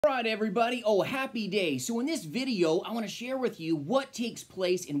Alright everybody, happy day. So in this video, I want to share with you what takes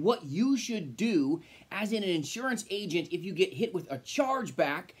place and what you should do as an insurance agent if you get hit with a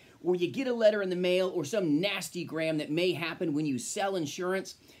chargeback or you get a letter in the mail or some nasty gram that may happen when you sell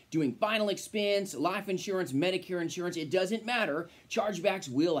insurance, doing final expense, life insurance, Medicare insurance, it doesn't matter. Chargebacks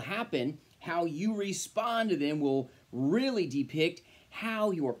will happen. How you respond to them will really depict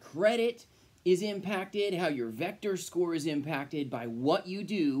how your credit is impacted, how your vector score is impacted by what you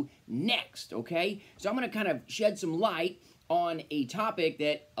do next, okay? So I'm going to kind of shed some light on a topic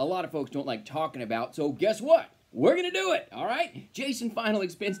that a lot of folks don't like talking about. So guess what? We're going to do it, all right?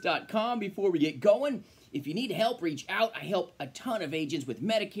 JasonFinalExpense.com. Before we get going, if you need help, reach out. I help a ton of agents with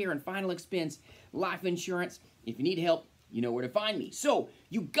Medicare and final expense life insurance. If you need help, you know where to find me. So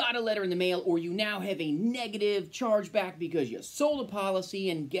you got a letter in the mail or you now have a negative chargeback because you sold a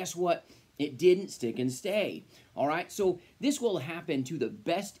policy and guess what? It didn't stick and stay. All right, so this will happen to the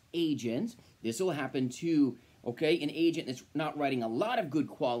best agents. This will happen to, okay, an agent that's not writing a lot of good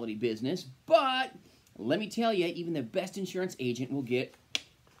quality business. But let me tell you, even the best insurance agent will get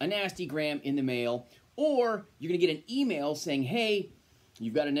a nasty gram in the mail, or you're going to get an email saying, hey,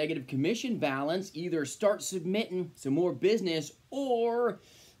 you've got a negative commission balance. Either start submitting some more business or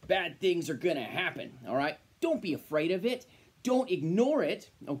bad things are going to happen. All right, don't be afraid of it. Don't ignore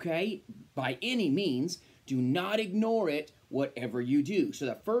it, okay, by any means. Do not ignore it, whatever you do. So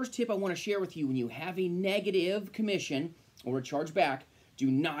the first tip I want to share with you when you have a negative commission or a chargeback,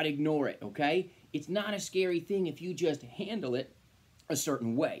 do not ignore it, okay? It's not a scary thing if you just handle it a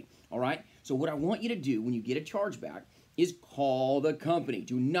certain way, all right? So what I want you to do when you get a chargeback is call the company.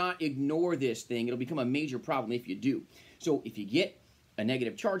 Do not ignore this thing. It'll become a major problem if you do. So if you get a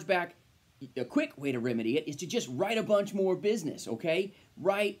negative chargeback, a quick way to remedy it is to just write a bunch more business, okay?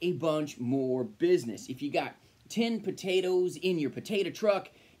 Write a bunch more business. If you got 10 potatoes in your potato truck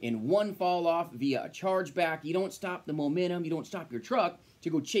and one fall off via a chargeback, you don't stop the momentum, you don't stop your truck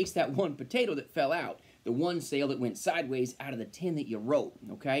to go chase that one potato that fell out, the one sale that went sideways out of the 10 that you wrote,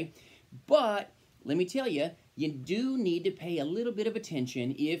 okay? But let me tell you, you do need to pay a little bit of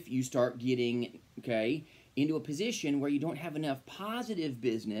attention if you start getting, okay, into a position where you don't have enough positive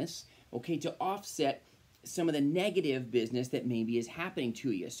business, okay, to offset some of the negative business that maybe is happening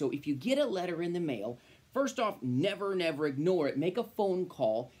to you. So if you get a letter in the mail, first off, never ignore it. Make a phone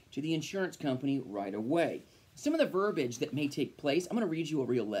call to the insurance company right away. Some of the verbiage that may take place, I'm going to read you a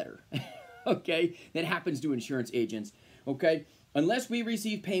real letter, okay, that happens to insurance agents, okay? Unless we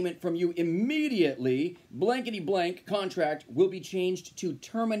receive payment from you immediately, blankety blank contract will be changed to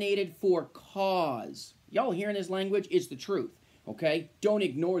terminated for cause. Y'all hearing this language? It's the truth. Okay? Don't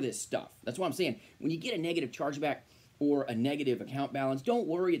ignore this stuff. That's what I'm saying. When you get a negative chargeback or a negative account balance, don't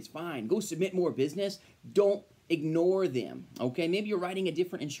worry, it's fine. Go submit more business. Don't ignore them. Okay? Maybe you're writing a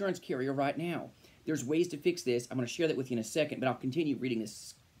different insurance carrier right now. There's ways to fix this. I'm going to share that with you in a second, but I'll continue reading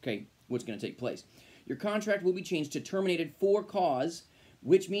this, okay, what's going to take place. Your contract will be changed to terminated for cause,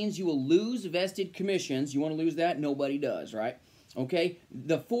 which means you will lose vested commissions. You want to lose that? Nobody does, right? Okay,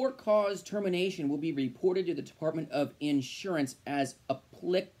 the for-cause termination will be reported to the Department of Insurance as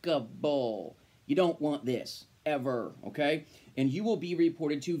applicable. You don't want this, ever, okay? And you will be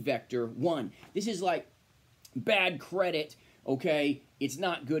reported to Vector 1. This is like bad credit, okay? It's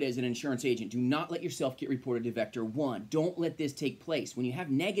not good as an insurance agent. Do not let yourself get reported to Vector 1. Don't let this take place. When you have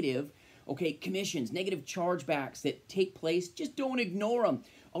negative, okay, commissions, negative chargebacks that take place, just don't ignore them.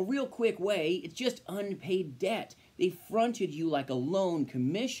 A real quick way, it's just unpaid debt. They fronted you like a loan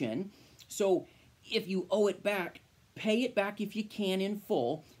commission, so if you owe it back, pay it back if you can in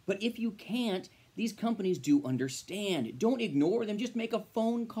full, but if you can't, these companies do understand. Don't ignore them, just make a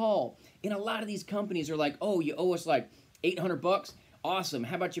phone call. And a lot of these companies are like, oh, you owe us like $800? Awesome,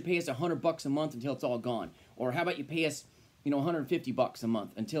 how about you pay us $100 a month until it's all gone? Or how about you pay us, you know, $150 a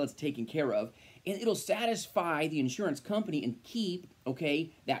month until it's taken care of? And it'll satisfy the insurance company and keep,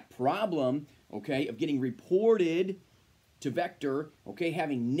 okay, that problem, okay, of getting reported to Vector, okay,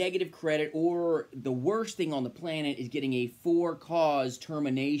 having negative credit, or the worst thing on the planet is getting a for-cause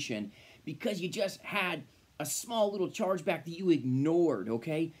termination because you just had a small little chargeback that you ignored,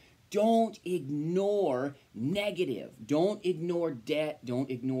 okay? Don't ignore negative. Don't ignore debt.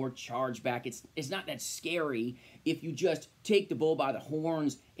 Don't ignore chargeback. It's not that scary if you just take the bull by the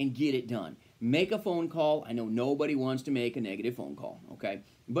horns and get it done. Make a phone call. I know nobody wants to make a negative phone call, okay?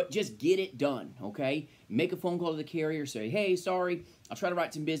 But just get it done, okay? Make a phone call to the carrier. Say, hey, sorry, I'll try to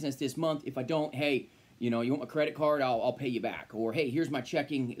write some business this month. If I don't, hey, you know, you want my credit card? I'll pay you back. Or, hey, here's my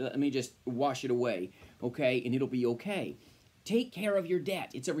checking. Let me just wash it away, okay? And it'll be okay. Take care of your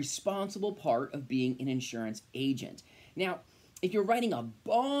debt. It's a responsible part of being an insurance agent. Now, if you're writing a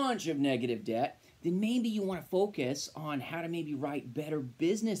bunch of negative debt, then maybe you want to focus on how to maybe write better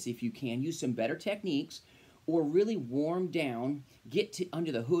business if you can. Use some better techniques, or really warm down, get to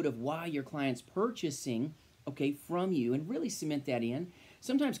under the hood of why your client's purchasing, okay, from you, and really cement that in.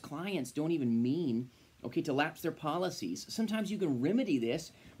 Sometimes clients don't even mean, okay, to lapse their policies. Sometimes you can remedy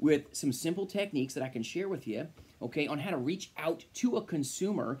this with some simple techniques that I can share with you, okay, on how to reach out to a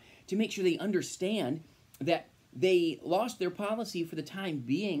consumer to make sure they understand that they lost their policy for the time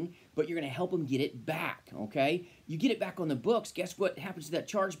being, but you're going to help them get it back, okay? You get it back on the books, guess what happens to that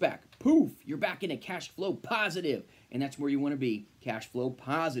chargeback? Poof, you're back into cash flow positive, and that's where you want to be, cash flow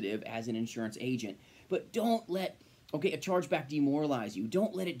positive as an insurance agent. But don't let, okay, a chargeback demoralize you.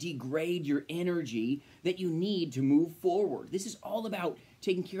 Don't let it degrade your energy that you need to move forward. This is all about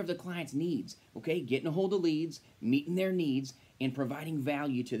taking care of the client's needs, okay? Getting a hold of leads, meeting their needs, and providing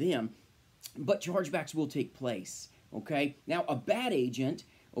value to them. But chargebacks will take place, okay? Now, a bad agent,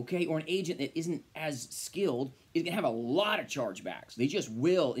 okay, or an agent that isn't as skilled is going to have a lot of chargebacks. They just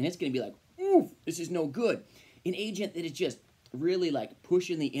will, and it's going to be like, oof, this is no good. An agent that is just really like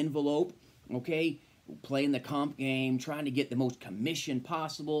pushing the envelope, okay, playing the comp game, trying to get the most commission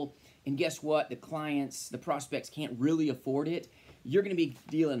possible, and guess what? The clients, the prospects can't really afford it. You're going to be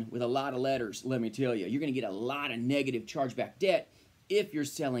dealing with a lot of letters, let me tell you. You're going to get a lot of negative chargeback debt if you're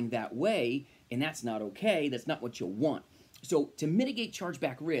selling that way, and that's not okay. That's not what you want. So to mitigate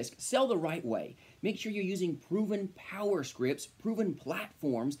chargeback risk, sell the right way. Make sure you're using proven power scripts, proven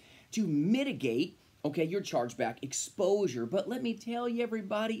platforms to mitigate, okay, your chargeback exposure. But let me tell you,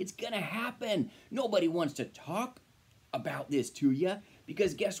 everybody, it's going to happen. Nobody wants to talk about this to you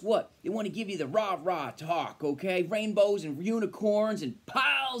because guess what? They want to give you the rah-rah talk, okay? Rainbows and unicorns and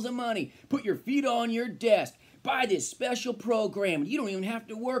piles of money. Put your feet on your desk. Buy this special program. You don't even have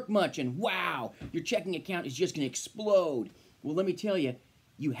to work much, and wow, your checking account is just going to explode. Well, let me tell you,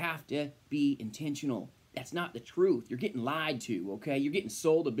 you have to be intentional. That's not the truth. You're getting lied to, okay? You're getting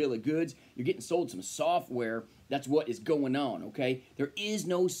sold a bill of goods. You're getting sold some software. That's what is going on, okay? There is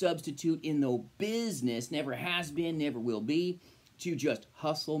no substitute in the business, never has been, never will be, to just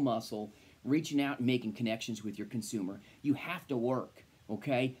hustle muscle, reaching out and making connections with your consumer. You have to work,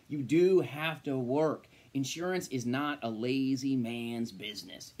 okay? You do have to work. Insurance is not a lazy man's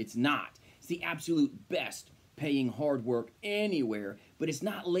business. It's not. It's the absolute best paying hard work anywhere, but it's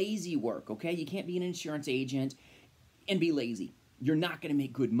not lazy work, okay? You can't be an insurance agent and be lazy. You're not going to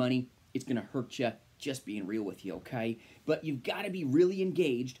make good money. It's going to hurt you, just being real with you, okay? But you've got to be really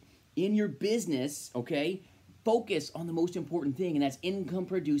engaged in your business, okay? Focus on the most important thing, and that's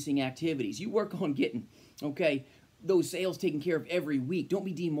income-producing activities. You work on getting, okay, those sales taken care of every week. Don't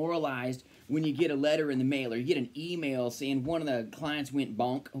be demoralized when you get a letter in the mail or you get an email saying one of the clients went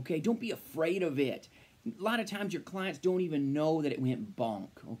bonk, okay? Don't be afraid of it. A lot of times your clients don't even know that it went bonk,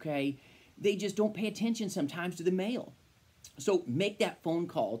 okay? They just don't pay attention sometimes to the mail. So make that phone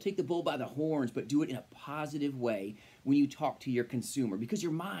call, take the bull by the horns, but do it in a positive way when you talk to your consumer, because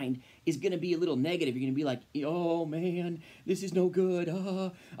your mind is going to be a little negative. You're going to be like, oh man, this is no good.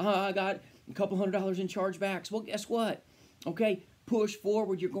 I got a couple $100 in chargebacks. Well, guess what? Okay, push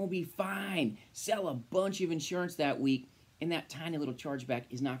forward. You're going to be fine. Sell a bunch of insurance that week, and that tiny little chargeback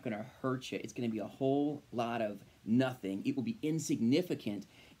is not going to hurt you. It's going to be a whole lot of nothing. It will be insignificant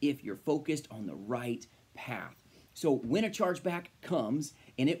if you're focused on the right path. So when a chargeback comes,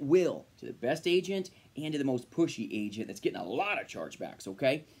 and it will, to the best agent and to the most pushy agent that's getting a lot of chargebacks,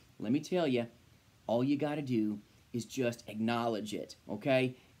 okay? Let me tell you, all you got to do is just acknowledge it,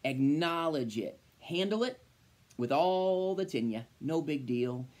 okay? Acknowledge it. Handle it with all that's in you. No big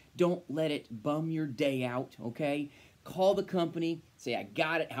deal. Don't let it bum your day out, okay? Call the company, say, I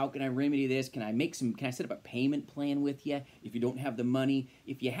got it, how can I remedy this? Can I set up a payment plan with you if you don't have the money?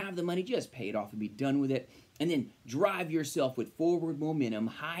 If you have the money, just pay it off and be done with it. And then drive yourself with forward momentum,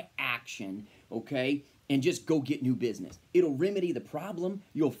 high action, okay? And just go get new business. It'll remedy the problem.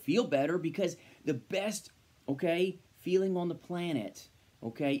 You'll feel better because the best, okay, feeling on the planet,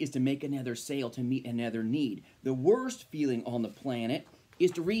 okay, is to make another sale, to meet another need. The worst feeling on the planet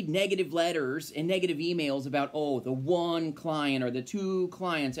is to read negative letters and negative emails about, oh, the one client or the two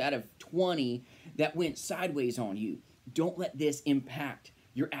clients out of 20 that went sideways on you. Don't let this impact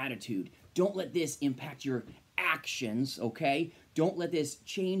your attitude. Don't let this impact your actions, okay? Don't let this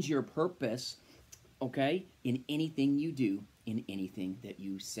change your purpose, okay, in anything you do, in anything that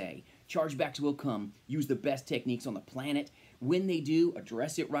you say. Chargebacks will come. Use the best techniques on the planet. When they do,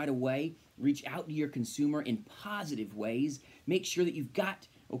 address it right away. Reach out to your consumer in positive ways. Make sure that you've got,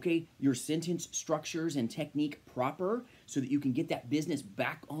 okay, your sentence structures and technique proper so that you can get that business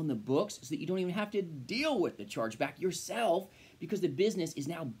back on the books so that you don't even have to deal with the chargeback yourself because the business is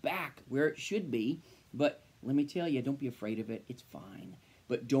now back where it should be. But let me tell you, don't be afraid of it. It's fine.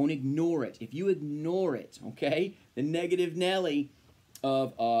 But don't ignore it. If you ignore it, okay, the negative Nelly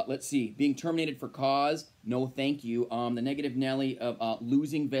of, let's see, being terminated for cause, no thank you. The negative Nelly of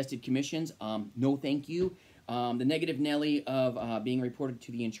losing vested commissions, no thank you. The negative Nelly of being reported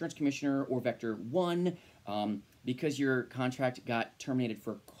to the insurance commissioner or Vector 1 because your contract got terminated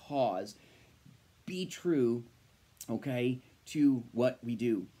for cause. Be true, okay, to what we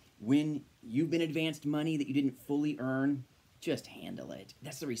do. When you've been advanced money that you didn't fully earn, just handle it.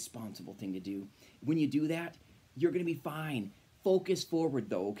 That's the responsible thing to do. When you do that, you're going to be fine. Focus forward,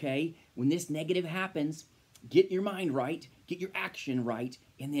 though, okay? When this negative happens, get your mind right, get your action right,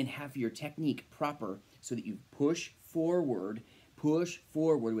 and then have your technique proper so that you push forward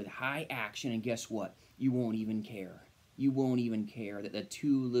with high action, and guess what? You won't even care. You won't even care that the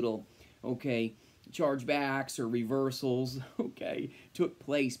two little, okay, chargebacks or reversals, okay, took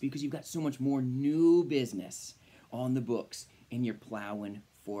place because you've got so much more new business on the books and you're plowing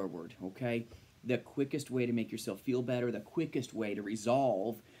forward, okay? The quickest way to make yourself feel better, the quickest way to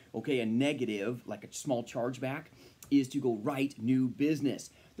resolve, okay, a negative, like a small chargeback, is to go write new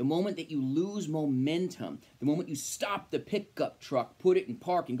business. The moment that you lose momentum, the moment you stop the pickup truck, put it in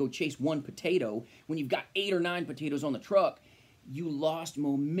park, and go chase one potato, when you've got 8 or 9 potatoes on the truck, you lost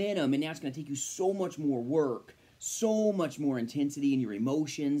momentum, and now it's going to take you so much more work, so much more intensity in your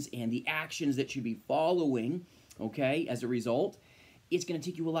emotions and the actions that should be following, okay, as a result. It's going to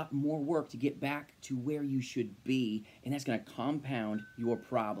take you a lot more work to get back to where you should be, and that's going to compound your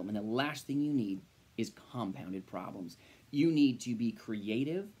problem. And the last thing you need is compounded problems. You need to be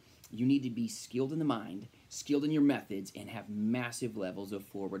creative. You need to be skilled in the mind, skilled in your methods, and have massive levels of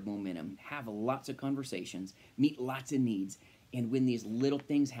forward momentum. Have lots of conversations, meet lots of needs, and when these little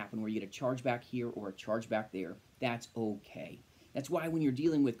things happen where you get a chargeback here or a chargeback there, that's okay. That's why when you're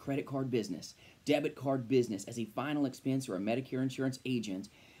dealing with credit card business, debit card business as a final expense or a Medicare insurance agent,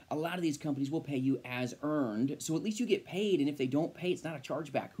 a lot of these companies will pay you as earned, so at least you get paid, and if they don't pay, it's not a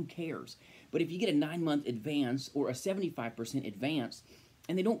chargeback. Who cares? But if you get a 9-month advance or a 75% advance,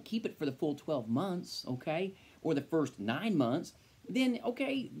 and they don't keep it for the full 12 months, okay, or the first 9 months, then,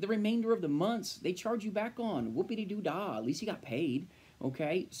 okay, the remainder of the months, they charge you back on. Whoopity-doo-dah. At least you got paid,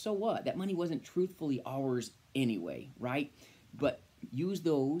 okay? So what? That money wasn't truthfully ours anyway, right? But use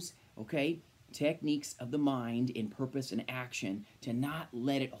those, okay, techniques of the mind in purpose and action to not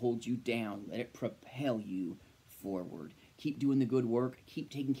let it hold you down. Let it propel you forward. Keep doing the good work.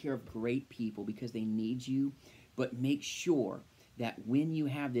 Keep taking care of great people because they need you. But make sure that when you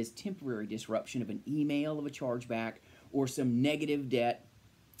have this temporary disruption of an email of a chargeback or some negative debt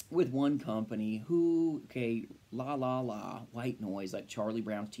with one company who, okay, la, la, la, white noise like Charlie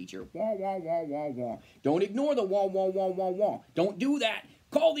Brown's teacher, wah, wah, wah, wah, wah. Don't ignore the wah, wah, wah, wah, wah. Don't do that.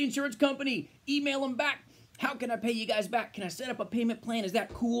 Call the insurance company. Email them back. How can I pay you guys back? Can I set up a payment plan? Is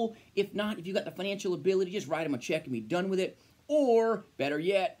that cool? If not, if you got the financial ability, just write them a check and be done with it. Or, better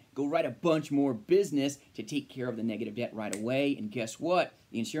yet, go write a bunch more business to take care of the negative debt right away. And guess what?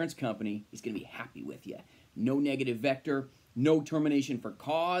 The insurance company is going to be happy with you. No negative vector, no termination for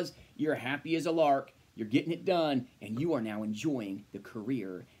cause. You're happy as a lark. You're getting it done, and you are now enjoying the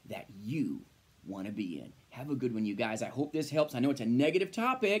career that you want to be in. Have a good one, you guys. I hope this helps. I know it's a negative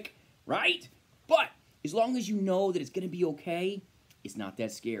topic, right? But as long as you know that it's going to be okay, it's not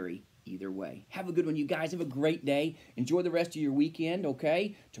that scary either way. Have a good one, you guys. Have a great day. Enjoy the rest of your weekend,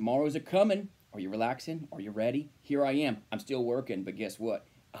 okay? Tomorrow's a-coming. Are you relaxing? Are you ready? Here I am. I'm still working, but guess what?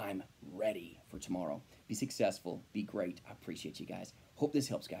 I'm ready for tomorrow. Be successful. Be great. I appreciate you guys. Hope this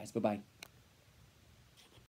helps, guys. Bye-bye.